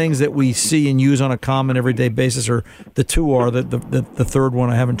three things that we see and use on a common everyday basis, or the two are. The third one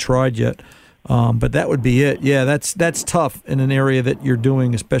I haven't tried yet, but that would be it. Yeah, that's tough in an area that you're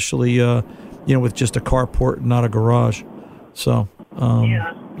doing, especially with just a carport and not a garage. So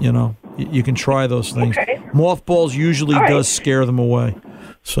you can try those things. Okay. Mothballs usually does scare them away.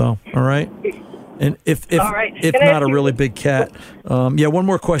 So all right. And if not a really big cat. One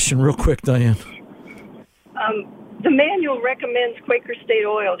more question real quick, Diane. The manual recommends Quaker State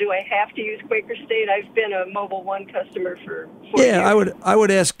oil. Do I have to use Quaker State? I've been a Mobil 1 customer for 4 years. I would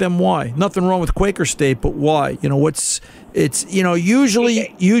ask them why. Nothing wrong with Quaker State, but why? Usually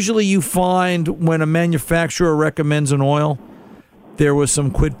you find when a manufacturer recommends an oil, there was some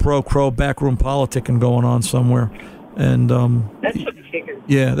quid pro quo backroom politicking going on somewhere. And that's what I figured.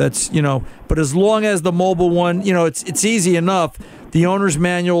 Yeah, but as long as the Mobil 1, it's easy enough. The owner's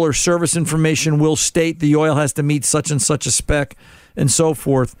manual or service information will state the oil has to meet such and such a spec and so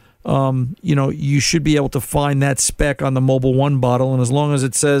forth. You should be able to find that spec on the Mobil 1 bottle, and as long as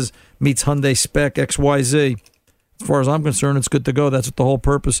it says meets Hyundai spec XYZ, as far as I'm concerned, it's good to go. That's what the whole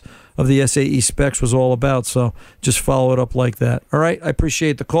purpose of the SAE specs was all about. So just follow it up like that. All right, I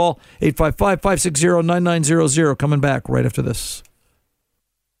appreciate the call. 855-560-9900. Coming back right after this.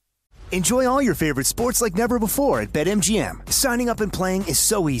 Enjoy all your favorite sports like never before at BetMGM. Signing up and playing is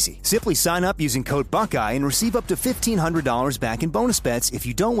so easy. Simply sign up using code Buckeye and receive up to $1,500 back in bonus bets if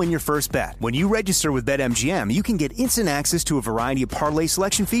you don't win your first bet. When you register with BetMGM, you can get instant access to a variety of parlay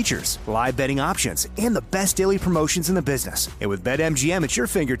selection features, live betting options, and the best daily promotions in the business. And with BetMGM at your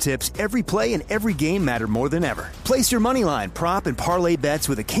fingertips, every play and every game matter more than ever. Place your moneyline, prop, and parlay bets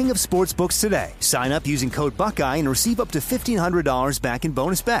with the king of sportsbooks today. Sign up using code Buckeye and receive up to $1,500 back in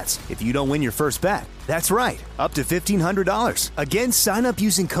bonus bets if you don't win your first bet. That's right, up to $1,500. Again, sign up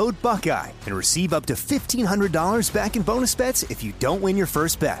using code Buckeye and receive up to $1,500 back in bonus bets if you don't win your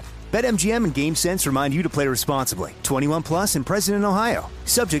first bet. BetMGM and GameSense remind you to play responsibly. 21 plus and present in Ohio.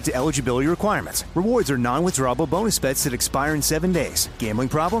 Subject to eligibility requirements. Rewards are non-withdrawable bonus bets that expire in 7 days. Gambling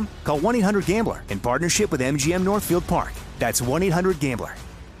problem? Call 1-800-GAMBLER in partnership with MGM Northfield Park. That's 1-800-GAMBLER.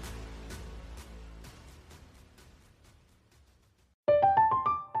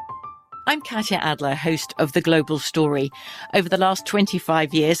 I'm Katya Adler, host of The Global Story. Over the last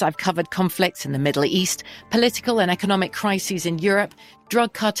 25 years, I've covered conflicts in the Middle East, political and economic crises in Europe,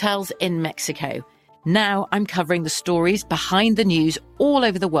 drug cartels in Mexico. Now I'm covering the stories behind the news all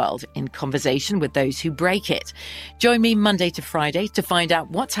over the world in conversation with those who break it. Join me Monday to Friday to find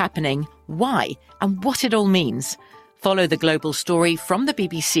out what's happening, why, and what it all means. Follow The Global Story from the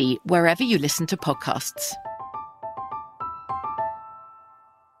BBC wherever you listen to podcasts.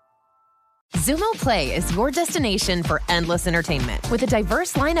 Xumo Play is your destination for endless entertainment. With a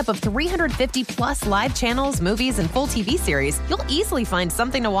diverse lineup of 350 plus live channels, movies, and full TV series, you'll easily find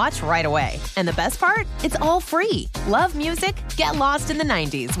something to watch right away. And the best part? It's all free. Love music? Get lost in the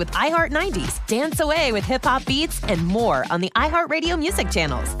 90s with iHeart 90s. Dance away with hip-hop beats and more on the iHeartRadio music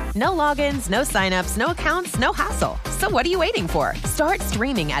channels. No logins, no signups, no accounts, no hassle. So what are you waiting for? Start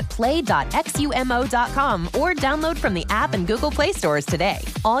streaming at play.xumo.com or download from the app and Google Play stores today.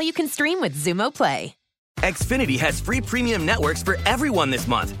 All you can stream with Xumo Play. Xfinity has free premium networks for everyone this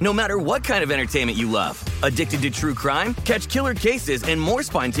month, no matter what kind of entertainment you love. Addicted to true crime? Catch killer cases and more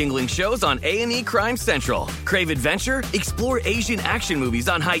spine-tingling shows on A&E Crime Central. Crave adventure? Explore Asian action movies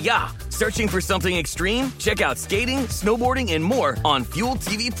on Hi-YAH. Searching for something extreme? Check out skating, snowboarding, and more on Fuel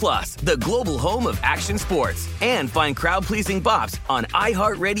TV Plus, the global home of action sports. And find crowd-pleasing bops on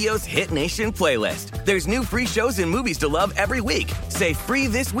iHeartRadio's Hit Nation playlist. There's new free shows and movies to love every week. Say free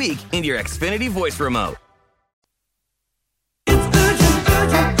this week in your Xfinity voice remote.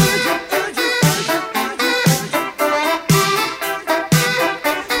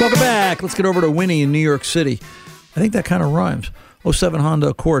 Welcome back. Let's get over to Winnie in New York City. I think that kind of rhymes. 07 Honda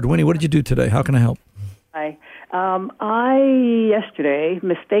Accord. Winnie, what did you do today? How can I help? Hi. I yesterday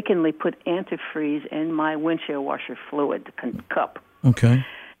mistakenly put antifreeze in my windshield washer fluid cup. Okay.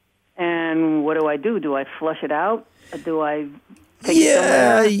 And what do? Do I flush it out? Or do I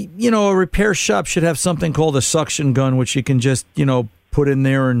Yeah, a repair shop should have something called a suction gun, which you can just, put in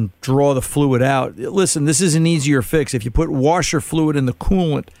there and draw the fluid out. Listen, this is an easier fix. If you put washer fluid in the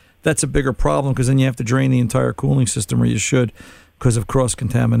coolant, that's a bigger problem because then you have to drain the entire cooling system, or you should, because of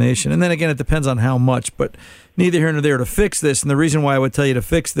cross-contamination. And then again, it depends on how much, but neither here nor there to fix this. And the reason why I would tell you to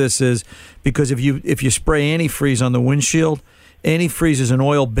fix this is because if you spray antifreeze on the windshield, antifreeze is an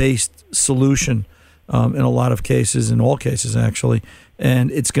oil-based solution in a lot of cases, in all cases actually,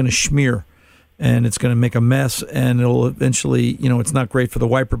 and it's going to smear. And it's going to make a mess, and it'll eventually, it's not great for the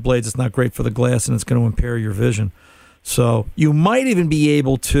wiper blades, it's not great for the glass, and it's going to impair your vision. So you might even be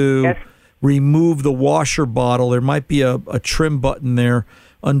able to remove the washer bottle. There might be a trim button there.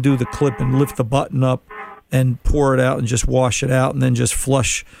 Undo the clip and lift the button up and pour it out and just wash it out, and then just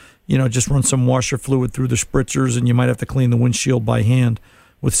flush, just run some washer fluid through the spritzers, and you might have to clean the windshield by hand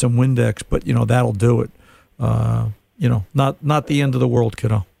with some Windex, but, that'll do it. Not the end of the world,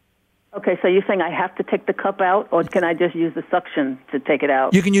 kiddo. Okay, so you're saying I have to take the cup out, or can I just use the suction to take it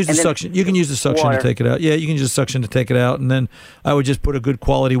out? You can use the suction. You can use the suction to take it out. Yeah, you can use the suction to take it out, and then I would just put a good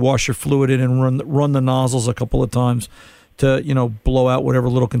quality washer fluid in and run the nozzles a couple of times to blow out whatever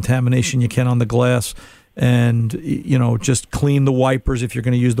little contamination you can on the glass, and just clean the wipers if you're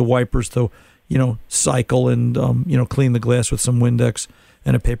going to use the wipers to cycle and clean the glass with some Windex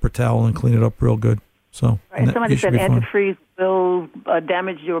and a paper towel and clean it up real good. So right. Somebody said antifreeze will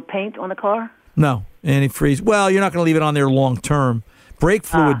damage your paint on the car? No, antifreeze. Well, you're not going to leave it on there long term. Brake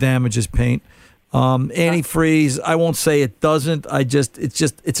fluid damages paint. Antifreeze, I won't say it doesn't.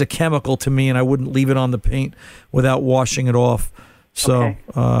 It's a chemical to me, and I wouldn't leave it on the paint without washing it off. So,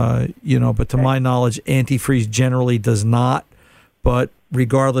 but to my knowledge, antifreeze generally does not. But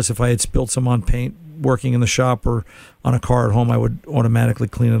regardless, if I had spilled some on paint working in the shop or on a car at home, I would automatically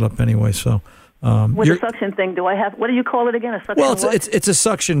clean it up anyway. So. With the suction thing, do I have? What do you call it again? A suction? Well, it's a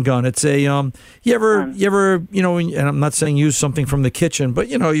suction gun. It's a you ever and I'm not saying use something from the kitchen, but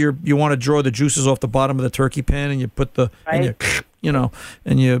you want to draw the juices off the bottom of the turkey pan, and you put the a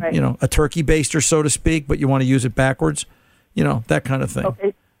turkey baster, so to speak, but you want to use it backwards, that kind of thing.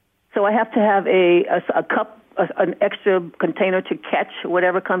 Okay, so I have to have a cup. An extra container to catch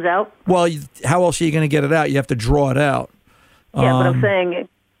whatever comes out. Well, how else are you going to get it out? You have to draw it out. Yeah, but I'm saying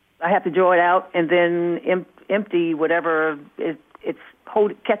I have to draw it out and then empty whatever it's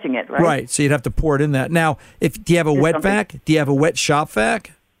catching it, right? Right. So you'd have to pour it in that. Now, do you have a wet vac? Do you have a wet shop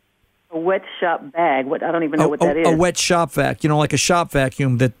vac? A wet shop bag. What? I don't even know what that is. A wet shop vac. Like a shop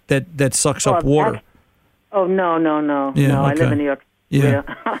vacuum that sucks up water. Oh no. Yeah, no, okay. I live in New York. Yeah.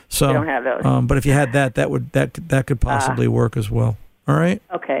 So we don't have those. But if you had that could possibly work as well. All right.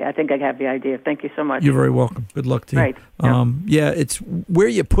 Okay, I think I have the idea. Thank you so much. You're very welcome. Good luck to you. Right. It's where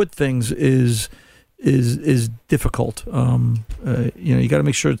you put things is difficult. You got to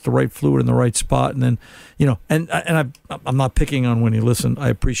make sure it's the right fluid in the right spot, and then I'm not picking on Winnie. Listen, I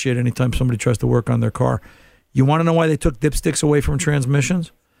appreciate anytime somebody tries to work on their car. You want to know why they took dipsticks away from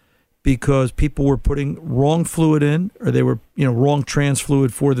transmissions? Because people were putting wrong fluid in, or they were, wrong trans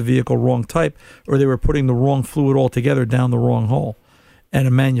fluid for the vehicle, wrong type, or they were putting the wrong fluid altogether down the wrong hole. And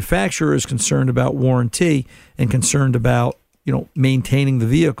a manufacturer is concerned about warranty and concerned about, maintaining the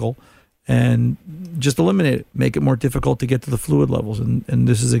vehicle, and just eliminate it, make it more difficult to get to the fluid levels. And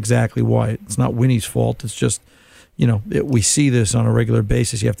this is exactly why. It's not Winnie's fault. It's just, we see this on a regular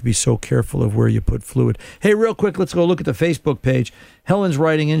basis. You have to be so careful of where you put fluid. Hey, real quick, let's go look at the Facebook page. Helen's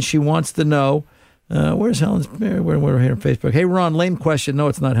writing in. She wants to know, where's Helen's? We're here on Facebook. Hey, Ron, lame question. No,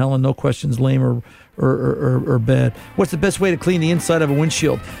 it's not Helen. No question's lame or bad. What's the best way to clean the inside of a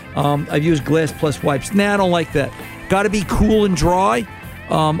windshield? I've used Glass Plus wipes. Nah, I don't like that. Got to be cool and dry.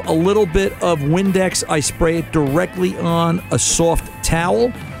 A little bit of Windex. I spray it directly on a soft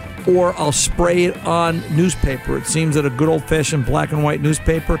towel, or I'll spray it on newspaper. It seems that a good old-fashioned black and white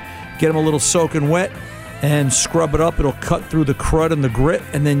newspaper, get them a little soaking wet and scrub it up. It'll cut through the crud and the grit,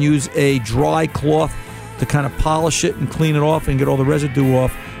 and then use a dry cloth to kind of polish it and clean it off and get all the residue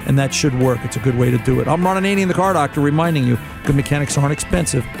off, and that should work. It's a good way to do it. I'm Ron Ananian, the Car Doctor, reminding you, good mechanics aren't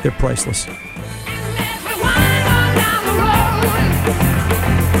expensive. They're priceless.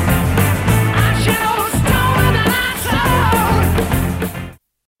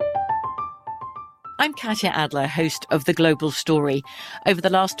 I'm Katya Adler, host of The Global Story. Over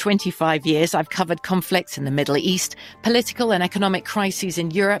the last 25 years, I've covered conflicts in the Middle East, political and economic crises in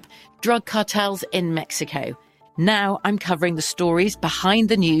Europe, drug cartels in Mexico. Now I'm covering the stories behind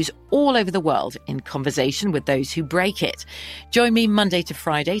the news all over the world in conversation with those who break it. Join me Monday to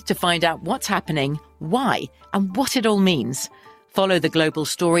Friday to find out what's happening, why, and what it all means. Follow The Global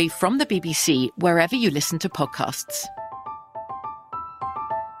Story from the BBC wherever you listen to podcasts.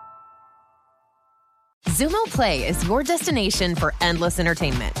 Zumo Play is your destination for endless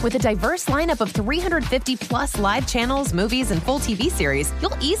entertainment. With a diverse lineup of 350 plus live channels, movies, and full TV series,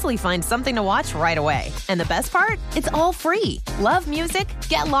 you'll easily find something to watch right away. And the best part? It's all free. Love music?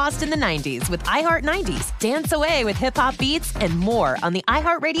 Get lost in the 90s with iHeart 90s, dance away with hip-hop beats, and more on the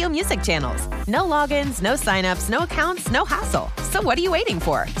iHeartRadio music channels. No logins, no signups, no accounts, no hassle. So what are you waiting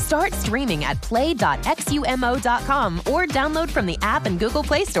for? Start streaming at play.xumo.com or download from the app and Google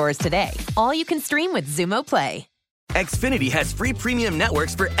Play stores today. All you can stream with Zumo Play. Xfinity has free premium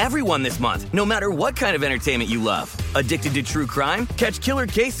networks for everyone this month, no matter what kind of entertainment you love. Addicted to true crime? Catch killer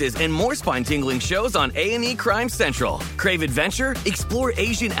cases and more spine-tingling shows on A&E Crime Central. Crave adventure? Explore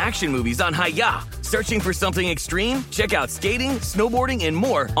Asian action movies on Hi-Ya. Searching for something extreme? Check out skating, snowboarding, and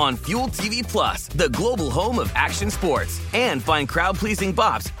more on Fuel TV Plus, the global home of action sports. And find crowd-pleasing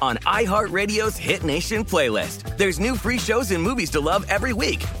bops on iHeartRadio's Hit Nation playlist. There's new free shows and movies to love every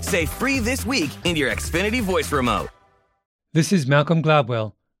week. Say free this week in your Xfinity voice remote. This is Malcolm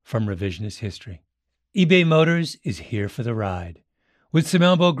Gladwell from Revisionist History. eBay Motors is here for the ride. With some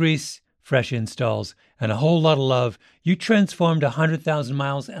elbow grease, fresh installs, and a whole lot of love, you transformed 100,000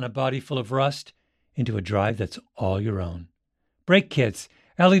 miles and a body full of rust into a drive that's all your own. Brake kits,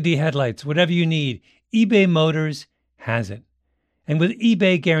 LED headlights, whatever you need, eBay Motors has it. And with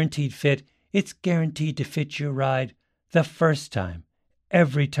eBay Guaranteed Fit, it's guaranteed to fit your ride the first time,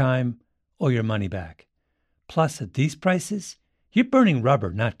 every time, or your money back. Plus, at these prices, you're burning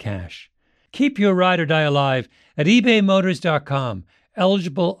rubber, not cash. Keep your ride or die alive at ebaymotors.com.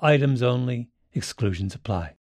 Eligible items only. Exclusions apply.